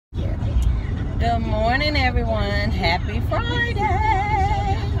Good morning, everyone. Happy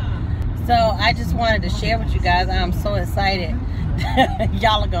Friday. So I just wanted to share with you guys. I'm so excited.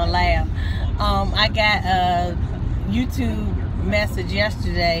 Y'all are gonna laugh. I got a YouTube message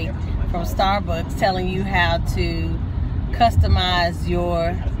yesterday from Starbucks telling you how to customize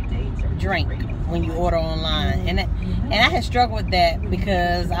your drink when you order online, and I had struggled with that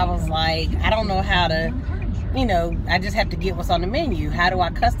because I was like, I don't know how to, I just have to get what's on the menu. How do I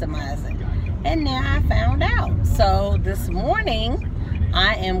customize it? And now I found out. So this morning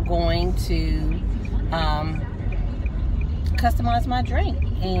I am going to customize my drink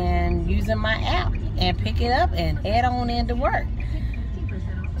and using my app and pick it up and head on into work.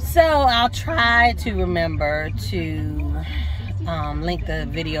 So I'll try to remember to link the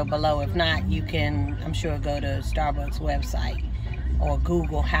video below. If not, you can, I'm sure, go to Starbucks website or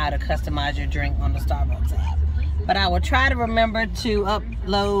Google how to customize your drink on the Starbucks app. But I will try to remember to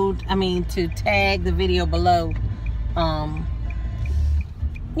to tag the video below, when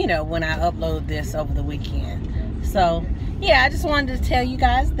I upload this over the weekend. So, yeah, I just wanted to tell you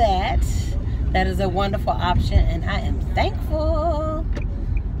guys that is a wonderful option, and I am thankful.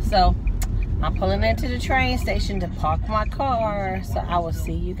 So, I'm pulling into the train station to park my car. So, I will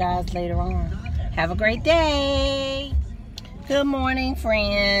see you guys later on. Have a great day. Good morning,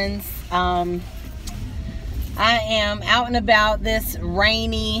 friends. I am out and about this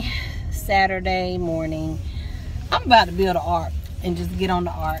rainy Saturday morning. I'm about to build an ark and just get on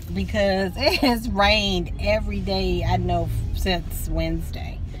the ark because it has rained every day, I know, since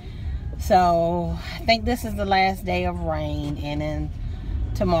Wednesday. So I think this is the last day of rain, and then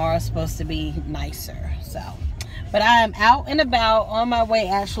tomorrow's supposed to be nicer. So, but I am out and about on my way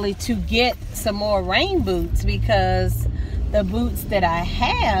actually to get some more rain boots, because the boots that I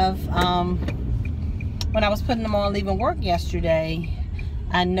have, when I was putting them on leaving work yesterday,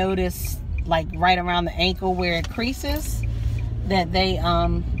 I noticed, like, right around the ankle where it creases, that they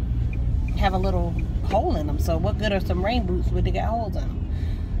have a little hole in them. So what good are some rain boots when they got holes in them?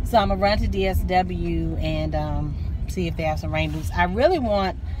 So I'm gonna run to DSW and see if they have some rain boots. I really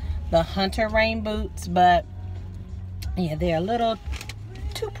want the Hunter rain boots, but yeah, they're a little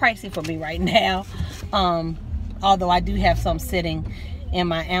too pricey for me right now. Although I do have some sitting in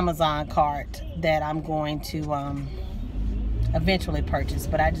my Amazon cart that I'm going to eventually purchase,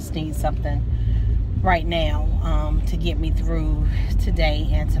 but I just need something right now to get me through today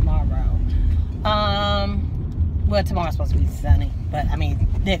and tomorrow. Well, tomorrow's supposed to be sunny, but I mean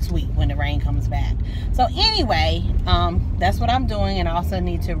next week when the rain comes back. So anyway, that's what I'm doing, and I also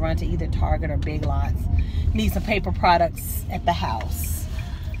need to run to either Target or Big Lots. Need some paper products at the house.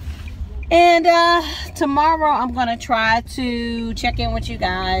 And tomorrow I'm going to try to check in with you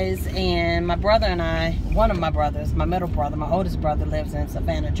guys. And my brother and I, one of my brothers, my middle brother, my oldest brother, lives in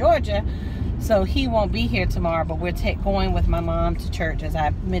Savannah, Georgia. So he won't be here tomorrow, but we're going with my mom to church, as I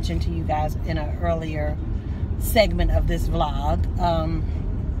mentioned to you guys in an earlier segment of this vlog. I'm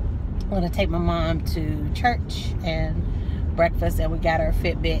going to take my mom to church and breakfast, and we got her a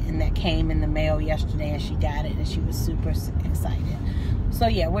Fitbit, and that came in the mail yesterday, and she got it, and she was super excited. So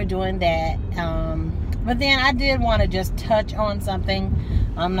yeah, we're doing that. But then I did want to just touch on something.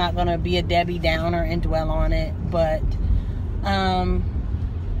 I'm not going to be a Debbie Downer and dwell on it, but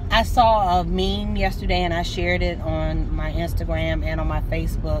I saw a meme yesterday, and I shared it on my Instagram and on my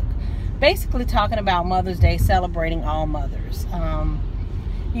Facebook, basically talking about Mother's Day, celebrating all mothers.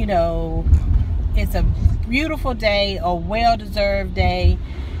 It's a beautiful day, a well-deserved day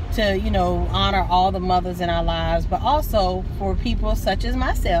to, honor all the mothers in our lives. But also for people such as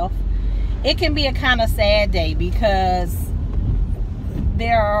myself, it can be a kind of sad day, because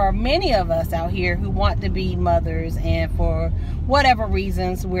there are many of us out here who want to be mothers, and for whatever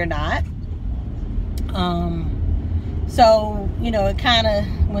reasons we're not. So, it kind of,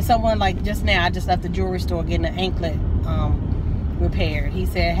 when someone, like just now, I just left the jewelry store getting an anklet repaired. He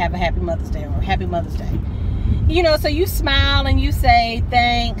said, have a happy Mother's Day, or happy Mother's Day. So you smile and you say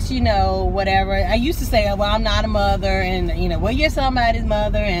thanks, whatever. I used to say, well, I'm not a mother, and, well, you're somebody's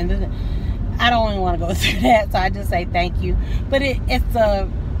mother, and I don't even want to go through that, so I just say thank you. But it's a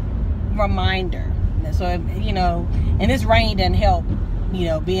reminder. So, and this rain doesn't help,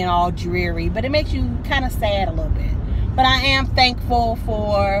 being all dreary, but it makes you kind of sad a little bit. But I am thankful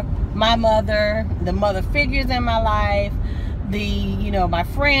for my mother, the mother figures in my life, my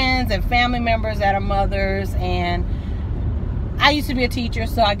friends and family members that are mothers. And I used to be a teacher,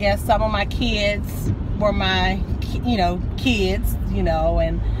 so I guess some of my kids were my, kids,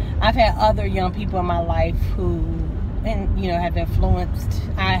 and I've had other young people in my life who, have influenced,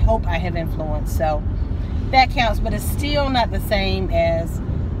 I hope I have influenced, so that counts. But it's still not the same as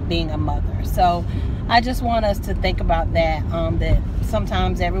being a mother. So I just want us to think about that, that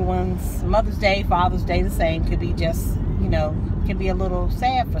sometimes everyone's Mother's Day, Father's Day, the same, could be just, you know, can be a little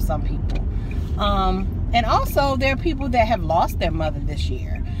sad for some people. And also there are people that have lost their mother this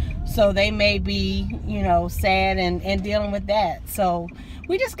year. So they may be, you know, sad and dealing with that. So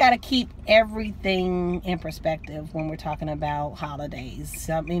we just got to keep everything in perspective when we're talking about holidays.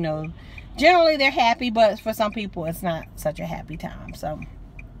 You know, generally they're happy, but for some people it's not such a happy time. So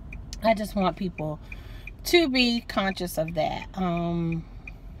I just want people to be conscious of that.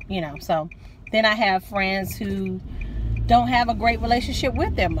 You know, so then I have friends who don't have a great relationship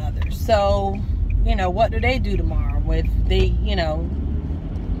with their mothers. So, you know, what do they do tomorrow with the, you know,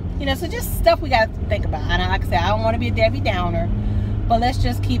 so just stuff we got to think about. And like I said, I don't want to be a Debbie Downer, but let's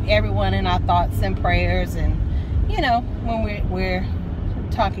just keep everyone in our thoughts and prayers, and, you know, when we're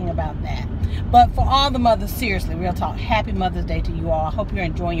talking about that. But for all the mothers, seriously, real talk, happy Mother's Day to you all. I hope you're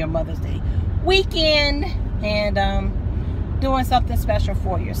enjoying your Mother's Day weekend and doing something special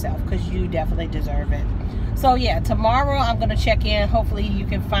for yourself, because you definitely deserve it. So yeah, tomorrow I'm going to check in. Hopefully you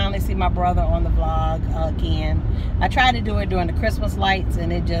can finally see my brother on the vlog again. I tried to do it during the Christmas lights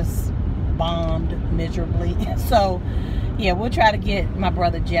and it just bombed miserably. So yeah, we'll try to get my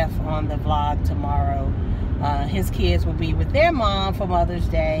brother Jeff on the vlog tomorrow. His kids will be with their mom for Mother's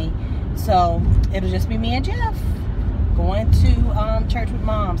Day. So it'll just be me and Jeff going to church with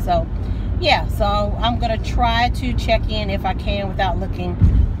Mom. So yeah, so I'm going to try to check in if I can without looking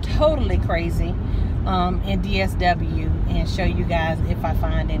totally crazy in DSW, and show you guys if I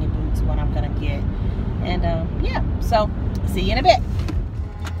find any boots, what I'm gonna get. And yeah, so see you in a bit.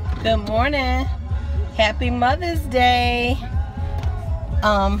 Good morning, happy Mother's Day.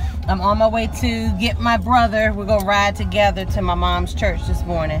 I'm on my way to get my brother. We're gonna ride together to my mom's church this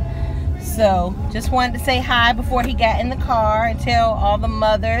morning. So just wanted to say hi before he got in the car and tell all the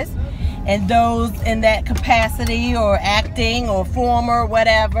mothers and those in that capacity or acting or former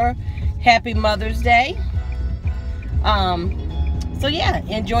whatever, happy Mother's Day. So yeah,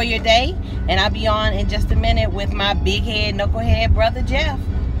 enjoy your day, and I'll be on in just a minute with my big head, knucklehead brother Jeff.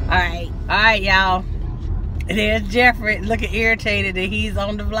 Alright y'all, there's Jeffrey looking irritated that he's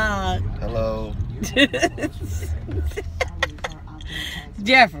on the vlog. Hello.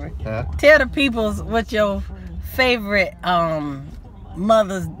 Jeffrey, tell the peoples what your favorite not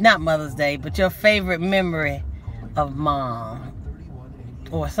Mother's Day, but your favorite memory of Mom,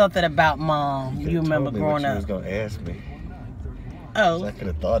 or something about Mom you remember growing up. She was gonna ask me. Oh, so I could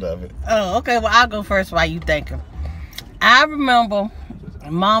have thought of it. Oh, okay. Well, I'll go first while you thinking. I remember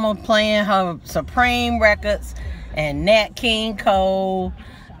Mama playing her Supreme records and Nat King Cole.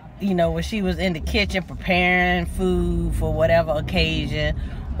 You know, when she was in the kitchen preparing food for whatever occasion,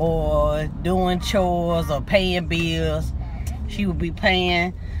 or doing chores or paying bills, she would be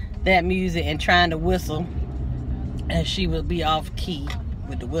playing that music and trying to whistle, and she would be off key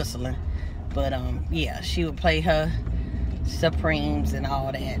with the whistling. But yeah, she would play her Supremes and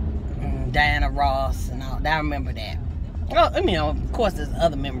all that, and Diana Ross and all that. I remember that. Oh, you know, of course there's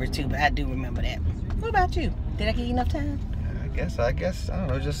other memories too, but I do remember that. What about you? Did I give you enough time? I guess I don't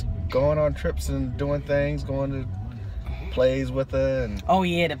know, just going on trips and doing things, going to plays with her. And oh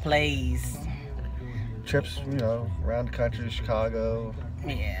yeah, the plays. Trips, you know, around the country, Chicago.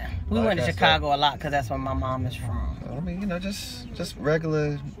 Yeah, we went to Chicago a lot because that's where my mom is from. I mean, you know, just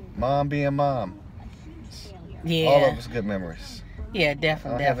regular mom being mom. Yeah. All of us good memories. Yeah,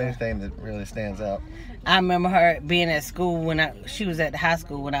 definitely. I don't have anything that really stands out. I remember her being at school when she was at the high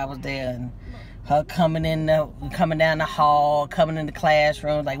school when I was there, and her coming down the hall, coming in the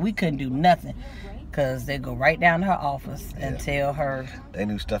classroom, like we couldn't do nothing because they go right down to her office and tell her. They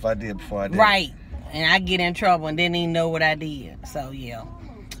knew stuff I did before I did. Right, and I get in trouble and didn't even know what I did. So yeah,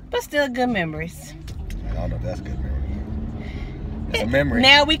 but still good memories. I don't know if that's a good memory. It's a memory.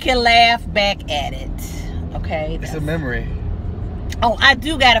 Now we can laugh back at it. Okay. It's a memory. Oh, I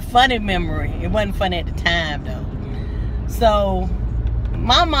do got a funny memory. It wasn't funny at the time though. So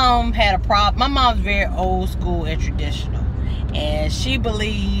my mom had a problem. My mom's very old school and traditional, and she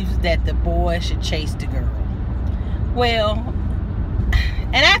believes that the boy should chase the girl. Well,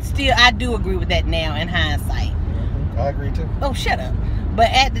 and I do agree with that now in hindsight. I agree too. Oh, shut up. But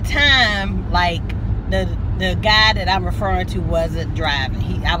at the time, like the guy that I'm referring to wasn't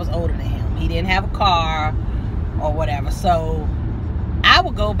driving. I was older than him. He didn't have a car or whatever. So I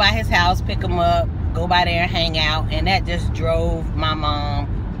would go by his house, pick him up, go by there and hang out, and that just drove my mom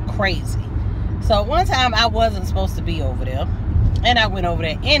crazy. So one time I wasn't supposed to be over there, and I went over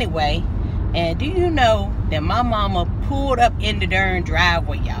there anyway. And do you know that my mama pulled up in the darn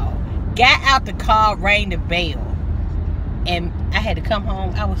driveway, y'all, got out the car, rang the bell, and I had to come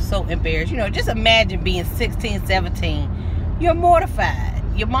home. I was so embarrassed. You know, just imagine being 16, 17. You're mortified.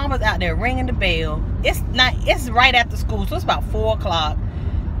 Your mama's out there ringing the bell. It's right after school, so it's about 4 o'clock.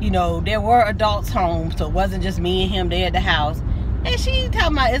 You know, there were adults home, so it wasn't just me and him there at the house. And she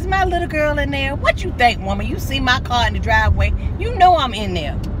talking about, is my little girl in there? What you think, woman? You see my car in the driveway. You know I'm in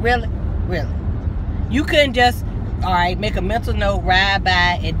there. Really? Really? You couldn't just, all right, make a mental note, ride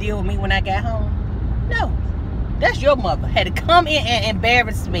by, and deal with me when I got home? No. That's your mother. Had to come in and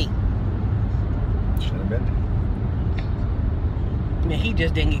embarrass me. Should have been. Yeah, he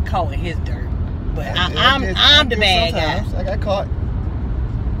just didn't get caught in his dirt. But I'm the bad guy. I got caught.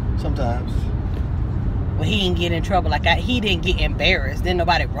 Sometimes. Well, he didn't get in trouble like he didn't get embarrassed. Then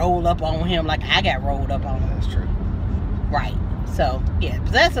nobody rolled up on him like I got rolled up on him. That's true. Right. So, yeah.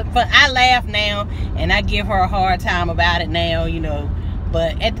 But that's a fun. I laugh now and I give her a hard time about it now, you know.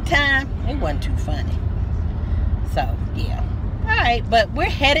 But at the time, it wasn't too funny. So, yeah. All right. But we're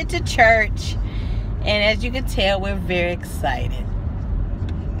headed to church. And as you can tell, we're very excited.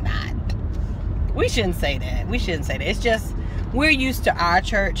 Not. We shouldn't say that. We shouldn't say that. It's just, we're used to our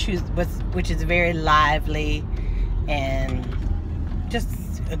church, which is very lively and just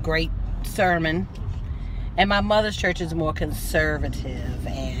a great sermon. And my mother's church is more conservative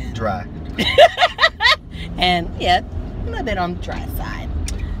and dry. And yeah, a little bit on the dry side.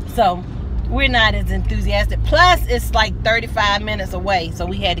 So we're not as enthusiastic. Plus, it's like 35 minutes away, so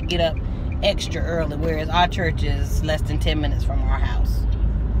we had to get up extra early. Whereas our church is less than 10 minutes from our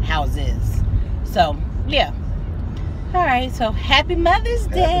houses. So yeah. All right, so happy Mother's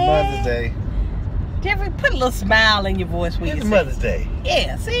Day. Happy Mother's Day. Jeffrey, put a little smile in your voice when you say Mother's Day.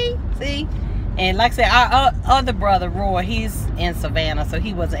 Yeah, see? And like I said, our other brother, Roy, he's in Savannah, so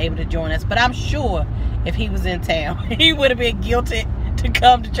he wasn't able to join us. But I'm sure if he was in town, he would have been guilty to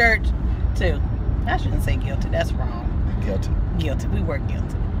come to church, too. I shouldn't say guilty. That's wrong. Guilty. We were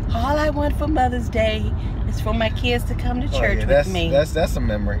guilty. All I want for Mother's Day is for my kids to come to church with me. That's a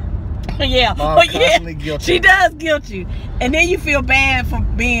memory. Yeah, Mom but yeah, guilty. she does guilt you, and then you feel bad for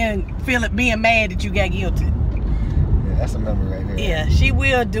being mad that you got guilty. Yeah, that's a memory right there. Yeah, she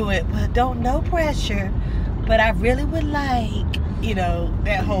will do it, but no pressure. But I really would like, you know,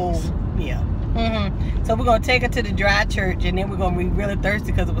 that whole, yeah. So we're gonna take her to the dry church, and then we're gonna be really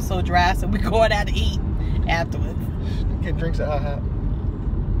thirsty because it was so dry. So we're going out to eat afterwards. Get drinks at IHOP.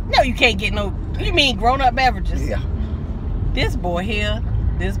 No, you can't get no. You mean grown-up beverages? Yeah. This boy here.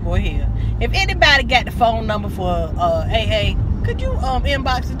 If anybody got the phone number for AA, could you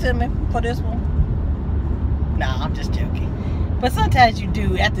inbox it to me for this one? Nah, I'm just joking. But sometimes you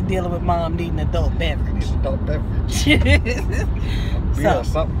do after dealing with mom needing adult beverage. Adult beverage. So,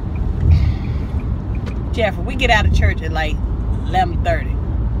 something. Jeffrey, we get out of church at like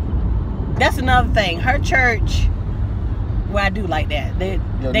 11:30. That's another thing. Her church, well, I do like that.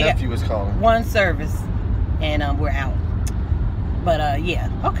 Your nephew was calling. One service, and we're out. But yeah,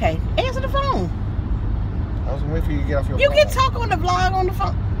 okay. Answer the phone. I was waiting for you to get off your phone. You can talk on the vlog on the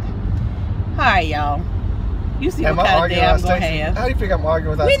phone. All right, y'all. You see what kind of day I'm gonna have. How do you think I'm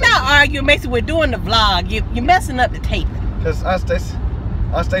arguing with We're not arguing, Mason. We're doing the vlog. You're messing up the taping. Because Aunt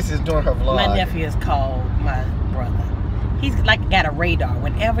Stacey is doing her vlog. My nephew is called my brother. He's like got a radar.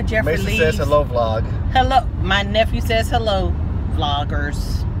 Whenever Jeffrey Mason leaves, says hello, vlog. Hello. My nephew says hello,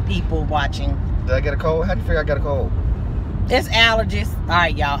 vloggers, people watching. Did I get a cold? How do you figure I got a cold? It's allergies. All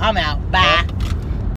right, y'all. I'm out. Bye.